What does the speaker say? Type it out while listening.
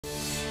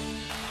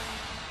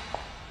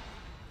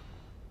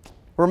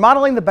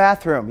Remodeling the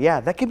bathroom, yeah,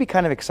 that can be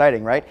kind of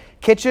exciting, right?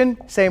 Kitchen,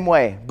 same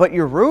way. But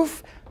your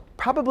roof?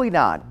 Probably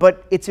not,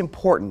 but it's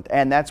important,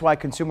 and that's why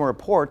Consumer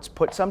Reports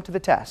put some to the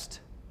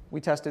test.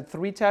 We tested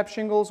 3-tab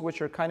shingles,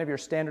 which are kind of your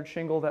standard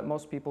shingle that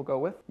most people go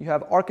with. You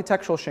have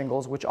architectural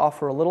shingles, which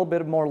offer a little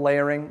bit more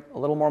layering, a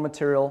little more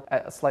material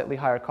at a slightly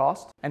higher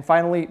cost. And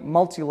finally,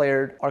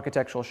 multi-layered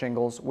architectural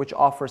shingles, which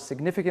offer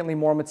significantly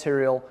more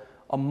material,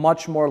 a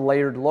much more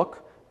layered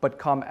look, but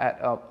come at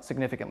a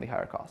significantly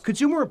higher cost.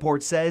 Consumer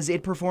Reports says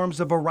it performs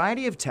a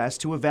variety of tests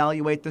to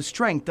evaluate the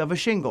strength of a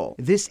shingle.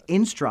 This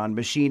Instron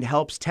machine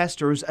helps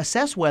testers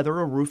assess whether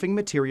a roofing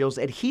material's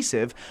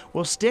adhesive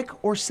will stick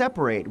or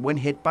separate when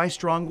hit by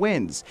strong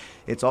winds.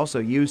 It's also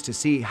used to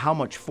see how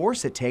much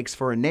force it takes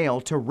for a nail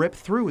to rip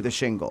through the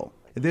shingle.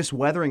 This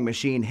weathering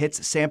machine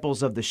hits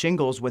samples of the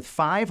shingles with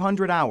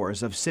 500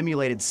 hours of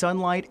simulated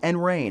sunlight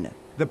and rain.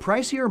 The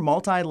pricier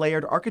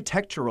multi-layered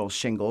architectural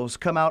shingles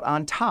come out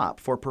on top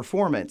for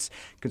performance.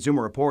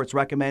 Consumer Reports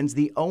recommends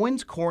the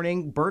Owens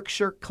Corning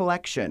Berkshire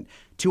Collection,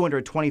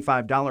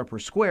 $225 per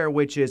square,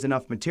 which is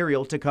enough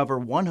material to cover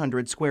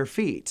 100 square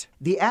feet.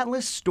 The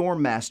Atlas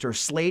Stormmaster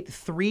Slate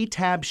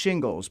 3-tab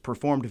shingles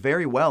performed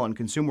very well in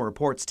Consumer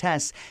Reports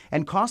tests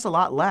and cost a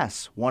lot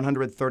less,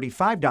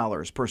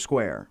 $135 per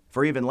square.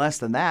 For even less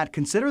than that,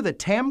 consider the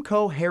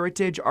Tamco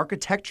Heritage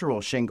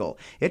Architectural Shingle.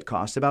 It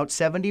costs about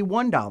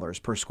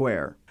 $71 per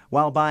square.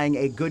 While buying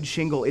a good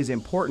shingle is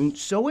important,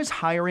 so is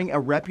hiring a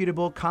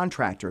reputable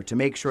contractor to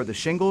make sure the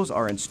shingles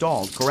are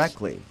installed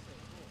correctly.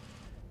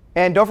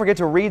 And don't forget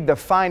to read the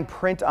fine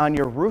print on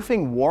your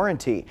roofing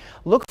warranty.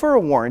 Look for a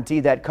warranty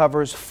that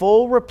covers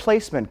full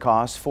replacement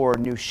costs for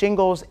new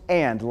shingles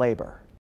and labor.